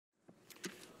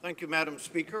Thank you, Madam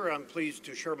Speaker. I'm pleased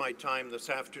to share my time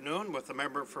this afternoon with the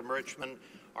member from Richmond,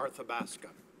 Arthabaska.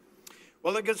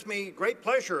 Well, it gives me great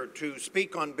pleasure to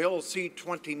speak on Bill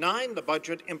C-29, the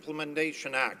Budget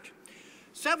Implementation Act.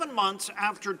 7 months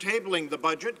after tabling the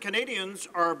budget, Canadians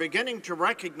are beginning to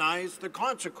recognize the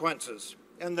consequences,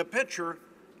 and the picture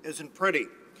isn't pretty.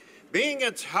 Being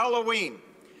it's Halloween,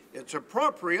 it's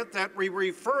appropriate that we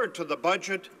refer to the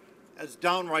budget as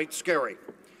downright scary.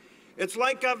 It's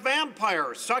like a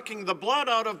vampire sucking the blood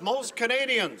out of most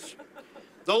Canadians.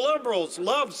 The Liberals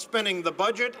love spinning the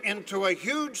budget into a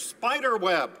huge spider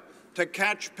web to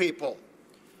catch people.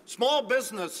 Small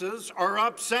businesses are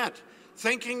upset,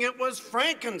 thinking it was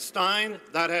Frankenstein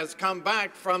that has come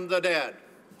back from the dead.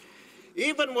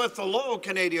 Even with the low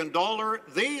Canadian dollar,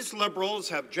 these Liberals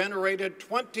have generated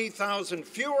 20,000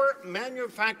 fewer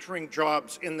manufacturing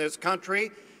jobs in this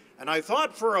country. And I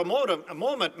thought for a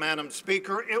moment, Madam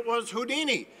Speaker, it was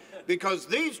Houdini, because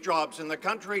these jobs in the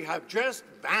country have just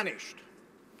vanished.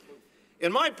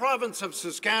 In my province of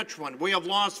Saskatchewan, we have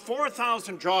lost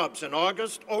 4,000 jobs in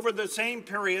August over the same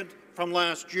period from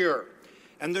last year.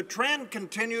 And the trend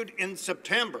continued in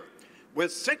September,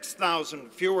 with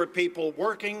 6,000 fewer people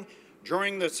working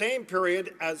during the same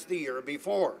period as the year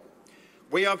before.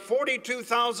 We have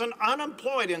 42,000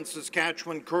 unemployed in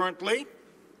Saskatchewan currently.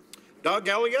 Doug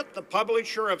Elliott, the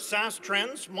publisher of SAS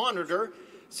Trends Monitor,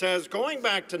 says going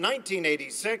back to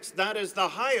 1986, that is the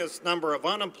highest number of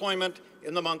unemployment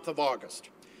in the month of August.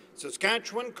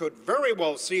 Saskatchewan could very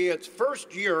well see its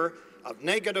first year of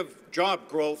negative job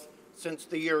growth since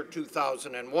the year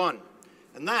 2001.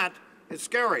 And that is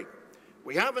scary.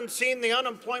 We haven't seen the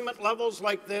unemployment levels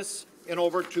like this in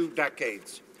over 2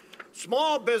 decades.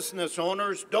 Small business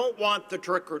owners don't want the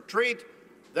trick or treat,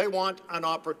 they want an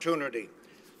opportunity.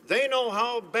 They know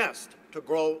how best to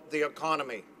grow the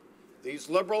economy. These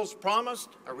Liberals promised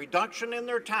a reduction in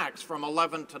their tax from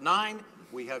 11 to 9.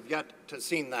 We have yet to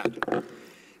see that.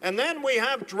 And then we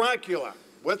have Dracula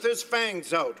with his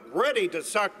fangs out, ready to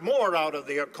suck more out of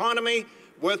the economy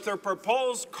with their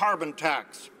proposed carbon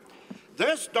tax.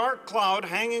 This dark cloud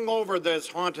hanging over this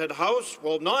haunted house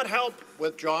will not help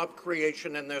with job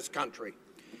creation in this country.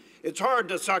 It's hard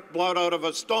to suck blood out of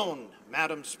a stone,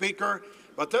 Madam Speaker,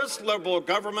 but this Liberal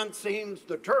government seems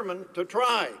determined to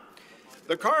try.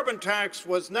 The carbon tax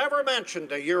was never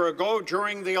mentioned a year ago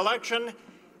during the election,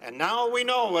 and now we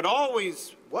know it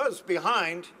always was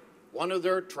behind one of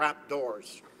their trap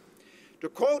doors. To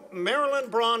quote Marilyn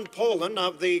Braun-Poland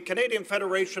of the Canadian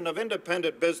Federation of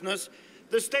Independent Business,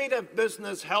 the state of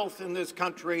business health in this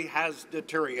country has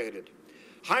deteriorated.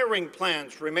 Hiring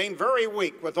plans remain very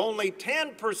weak, with only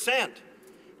 10%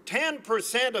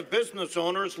 of business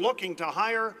owners looking to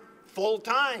hire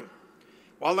full-time,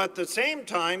 while at the same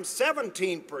time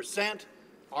 17%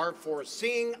 are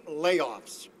foreseeing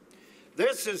layoffs.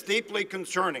 This is deeply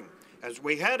concerning as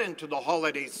we head into the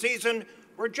holiday season,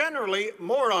 where generally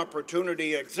more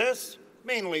opportunity exists,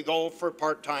 mainly though for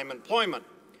part-time employment.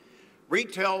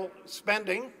 Retail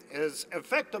spending is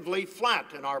effectively flat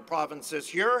in our province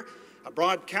this year, a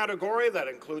broad category that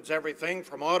includes everything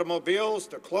from automobiles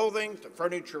to clothing to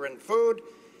furniture and food.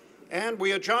 And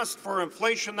we adjust for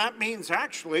inflation. That means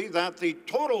actually that the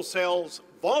total sales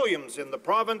volumes in the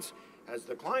province has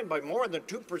declined by more than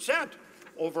 2%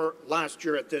 over last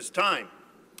year at this time.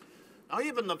 Now,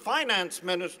 even the finance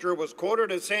minister was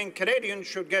quoted as saying Canadians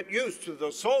should get used to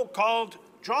the so-called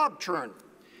job churn.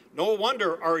 No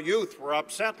wonder our youth were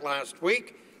upset last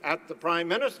week at the Prime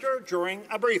Minister during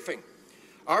a briefing.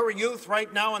 Our youth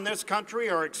right now in this country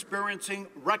are experiencing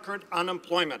record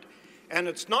unemployment, and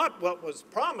it's not what was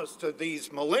promised to these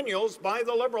millennials by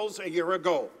the Liberals a year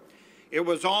ago. It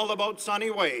was all about sunny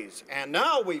ways, and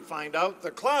now we find out the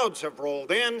clouds have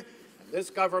rolled in, and this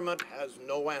government has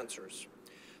no answers.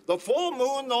 The full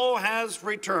moon, though, has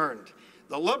returned.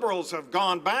 The Liberals have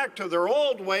gone back to their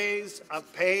old ways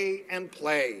of pay and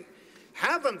play.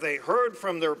 Haven't they heard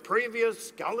from their previous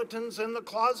skeletons in the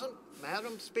closet,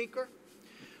 Madam Speaker?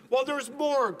 Well, there's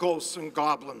more ghosts and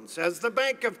goblins, as the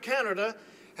Bank of Canada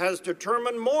has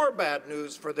determined more bad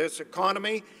news for this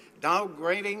economy,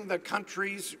 downgrading the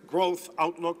country's growth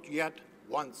outlook yet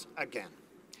once again.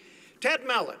 Ted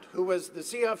Mellett, who is the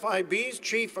CFIB's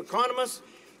chief economist,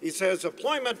 he says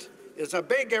employment is a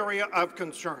big area of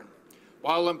concern.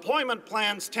 While employment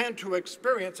plans tend to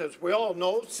experience, as we all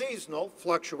know, seasonal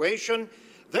fluctuation,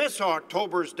 this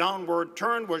October's downward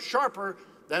turn was sharper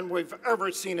than we've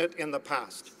ever seen it in the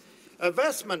past.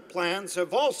 Investment plans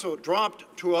have also dropped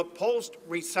to a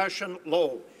post-recession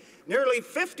low. Nearly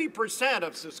 50%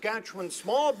 of Saskatchewan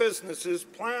small businesses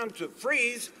plan to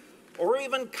freeze or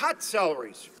even cut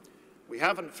salaries. We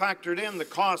haven't factored in the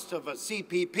cost of a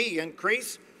CPP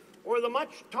increase or the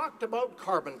much talked about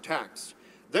carbon tax.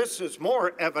 This is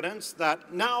more evidence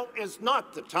that now is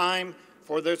not the time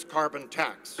for this carbon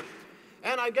tax.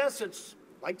 And I guess it's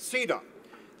like CETA.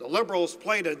 The Liberals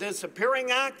played a disappearing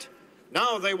act.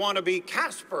 Now they want to be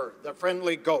Casper, the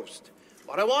friendly ghost.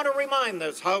 But I want to remind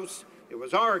this House, it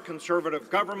was our Conservative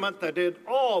government that did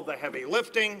all the heavy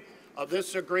lifting of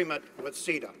this agreement with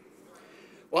CETA.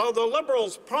 While the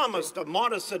Liberals promised a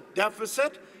modest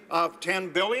deficit of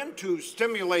 $10 billion to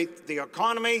stimulate the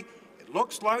economy, it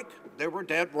looks like they were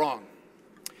dead wrong.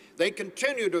 They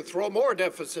continue to throw more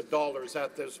deficit dollars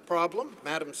at this problem,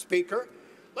 Madam Speaker.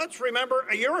 Let's remember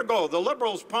a year ago, the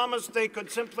Liberals promised they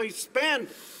could simply spend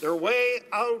their way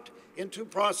out into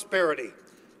prosperity.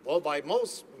 Well, by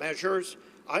most measures,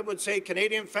 I would say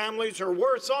Canadian families are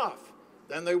worse off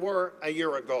than they were a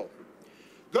year ago.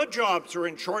 Good jobs are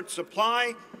in short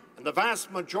supply, and the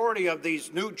vast majority of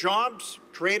these new jobs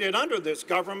created under this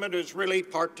government is really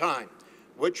part-time,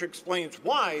 which explains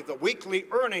why the weekly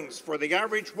earnings for the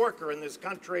average worker in this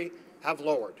country have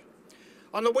lowered.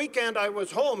 On the weekend, I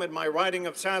was home in my riding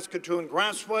of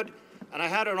Saskatoon-Grasswood, and I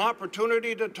had an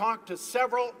opportunity to talk to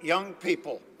several young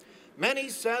people. Many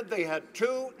said they had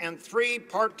 2 and 3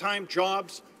 part-time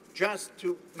jobs just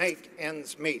to make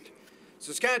ends meet.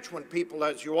 Saskatchewan people,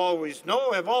 as you always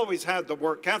know, have always had the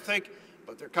work ethic,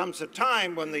 but there comes a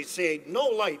time when they see no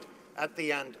light at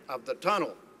the end of the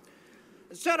tunnel.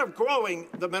 Instead of growing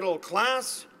the middle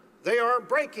class, they are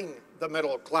breaking the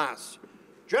middle class.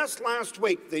 Just last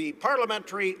week, the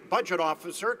Parliamentary Budget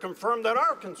Officer confirmed that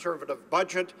our Conservative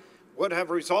budget would have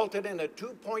resulted in a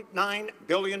 $2.9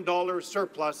 billion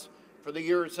surplus for the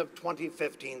years of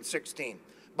 2015-16.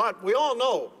 But we all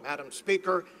know, Madam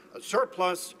Speaker, a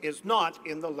surplus is not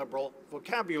in the Liberal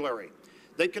vocabulary.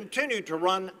 They continue to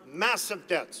run massive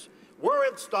debts. Where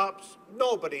it stops,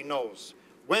 nobody knows.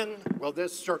 When will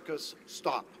this circus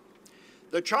stop?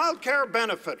 The child care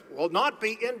benefit will not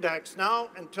be indexed now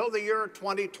until the year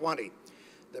 2020.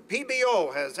 The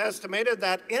PBO has estimated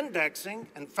that indexing,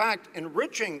 in fact,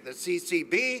 enriching the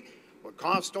CCB, would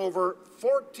cost over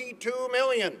 $42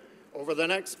 million over the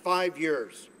next 5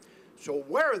 years. So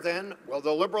where then will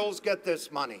the Liberals get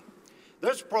this money?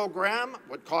 This program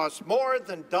would cost more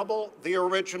than double the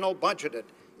original budgeted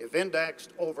if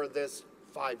indexed over this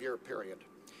 5-year period.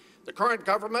 The current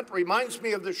government reminds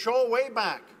me of the show way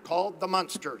back called The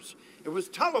Munsters. It was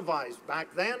televised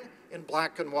back then in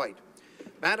black and white.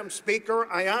 Madam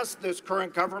Speaker, I ask this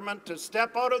current government to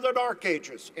step out of the dark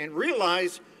ages and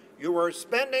realize you are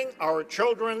spending our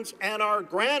children's and our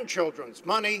grandchildren's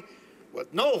money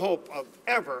with no hope of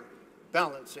ever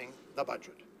balancing the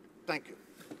budget. Thank you.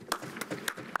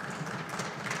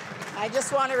 I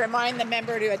just want to remind the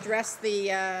member to address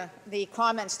the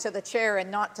comments to the chair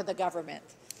and not to the government.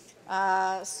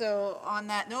 So, on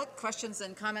that note, questions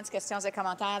and comments, questions et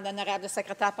commentaires. L'honorable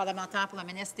secrétaire parlementaire pour le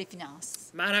ministre des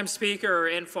Finances. Madam Speaker,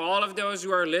 and for all of those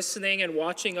who are listening and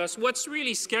watching us, what's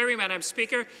really scary, Madam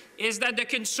Speaker, is that the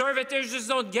Conservatives just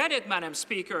don't get it, Madam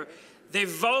Speaker. They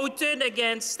voted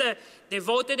against the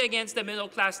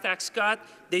middle-class tax cut.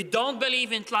 They don't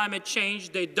believe in climate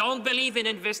change. They don't believe in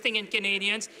investing in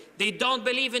Canadians. They don't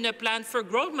believe in a plan for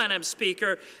growth, Madam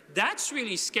Speaker. That's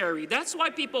really scary. That's why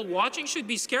people watching should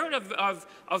be scared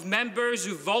of members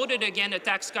who voted against a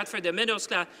tax cut for the middle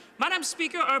class. Madam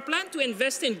Speaker, our plan to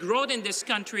invest in growth in this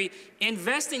country,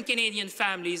 invest in Canadian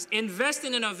families, invest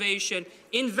in innovation,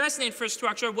 invest in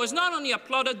infrastructure was not only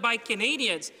applauded by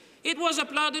Canadians, it was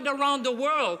applauded around the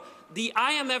world. The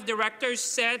IMF director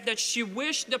said that she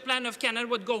wished the plan of Canada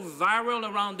would go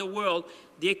viral around the world.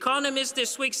 The Economist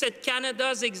this week said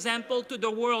Canada's example to the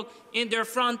world in their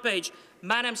front page.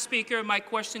 Madam Speaker, my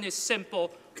question is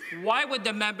simple. Why would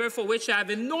the member, for which I have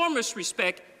enormous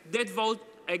respect, did vote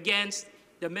against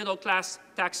the middle-class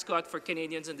tax cut for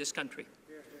Canadians in this country?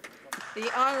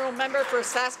 The honourable member for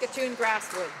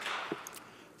Saskatoon-Grasswood.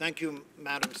 Thank you,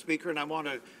 Madam Speaker, and I want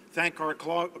to thank our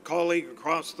colleague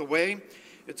across the way.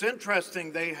 It's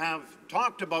interesting they have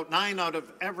talked about 9 out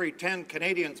of every 10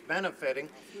 Canadians benefiting,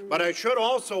 but I should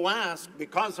also ask,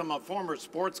 because I'm a former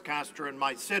sportscaster in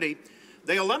my city,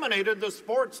 they eliminated the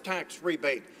sports tax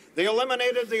rebate. They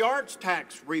eliminated the arts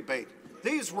tax rebate.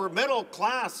 These were middle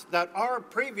class that our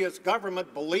previous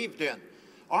government believed in.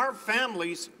 Our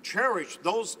families cherished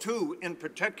those two in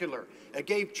particular. It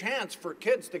gave chance for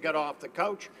kids to get off the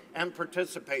couch and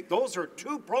participate. Those are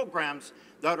 2 programs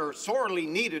that are sorely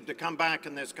needed to come back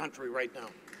in this country right now.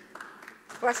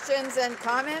 Questions and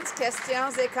comments,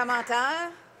 questions et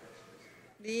commentaires.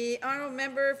 The honourable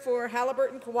member for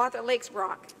Haliburton, Kawata, Lakes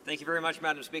Brock. Thank you very much,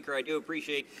 Madam Speaker. I do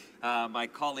appreciate my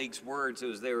colleague's words.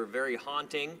 They were very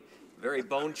haunting, very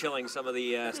bone-chilling, some of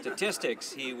the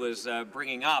statistics he was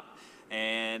bringing up,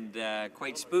 and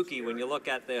quite spooky when you look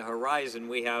at the horizon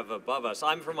we have above us.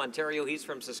 I'm from Ontario. He's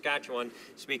from Saskatchewan,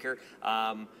 Speaker.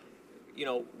 You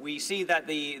know, we see that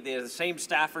the same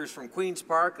staffers from Queen's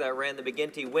Park that ran the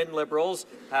McGuinty Wind Liberals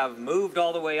have moved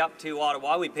all the way up to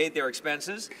Ottawa. We paid their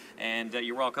expenses, and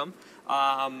you're welcome.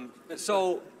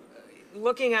 So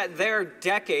looking at their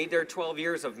decade, their 12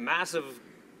 years of massive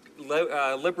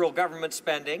Liberal government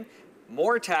spending,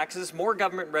 more taxes, more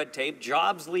government red tape,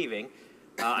 jobs leaving.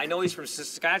 I know he's from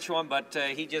Saskatchewan, but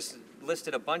he just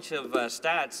listed a bunch of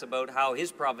stats about how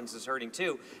his province is hurting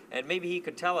too, and maybe he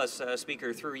could tell us,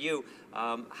 Speaker, through you,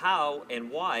 how and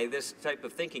why this type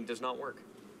of thinking does not work.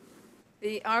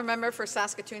 The honourable member for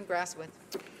Saskatoon, Grasswood.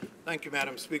 Thank you,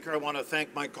 Madam Speaker. I want to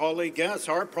thank my colleague. Yes,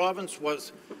 our province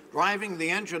was driving the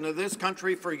engine of this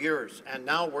country for years, and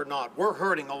now we're not. We're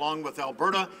hurting along with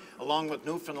Alberta, along with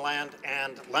Newfoundland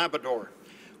and Labrador.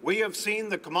 We have seen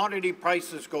the commodity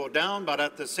prices go down, but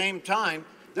at the same time,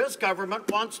 this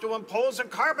government wants to impose a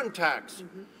carbon tax.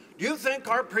 Do you think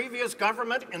our previous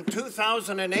government in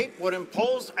 2008 would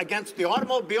impose against the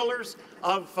automobilers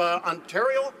of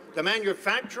Ontario, the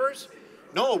manufacturers?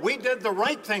 No, we did the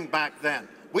right thing back then.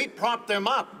 We propped them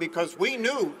up because we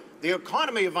knew the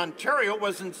economy of Ontario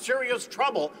was in serious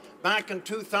trouble back in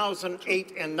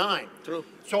 2008 and 9. True.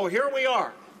 So here we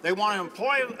are. They want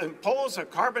to impose a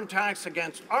carbon tax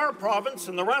against our province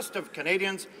and the rest of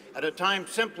Canadians at a time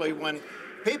simply when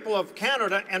people of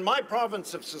Canada and my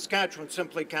province of Saskatchewan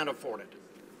simply can't afford it.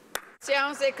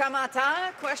 Séance des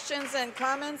commentaires, questions and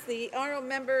comments. The honourable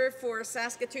member for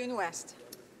Saskatoon West.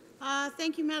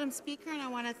 Thank you, Madam Speaker, and I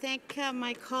want to thank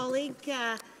my colleague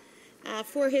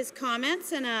for his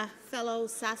comments and a fellow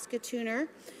Saskatooner.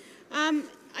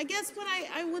 I guess what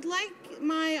I would like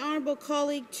my honourable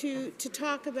colleague to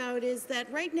talk about is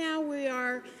that right now we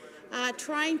are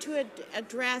trying to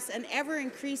address an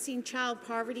ever-increasing child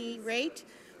poverty rate.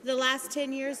 The last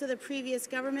 10 years of the previous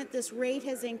government, this rate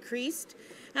has increased.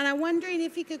 And I'm wondering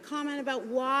if you could comment about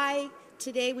why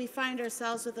today we find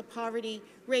ourselves with a poverty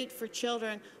rate for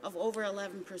children of over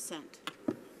 11%.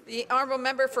 The honourable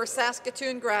member for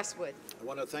Saskatoon Grasswood. I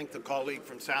want to thank the colleague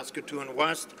from Saskatoon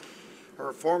West.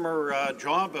 Her former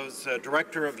job as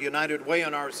director of United Way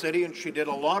in our city, and she did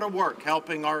a lot of work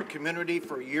helping our community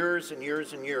for years and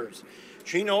years and years.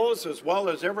 She knows, as well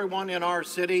as everyone in our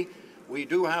city, we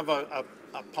do have a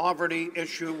poverty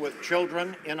issue with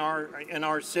children in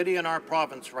our city and our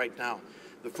province right now.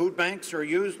 The food banks are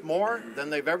used more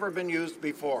than they've ever been used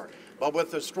before. But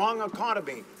with a strong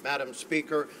economy, Madam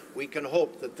Speaker, we can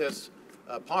hope that this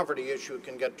poverty issue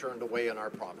can get turned away in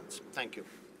our province. Thank you.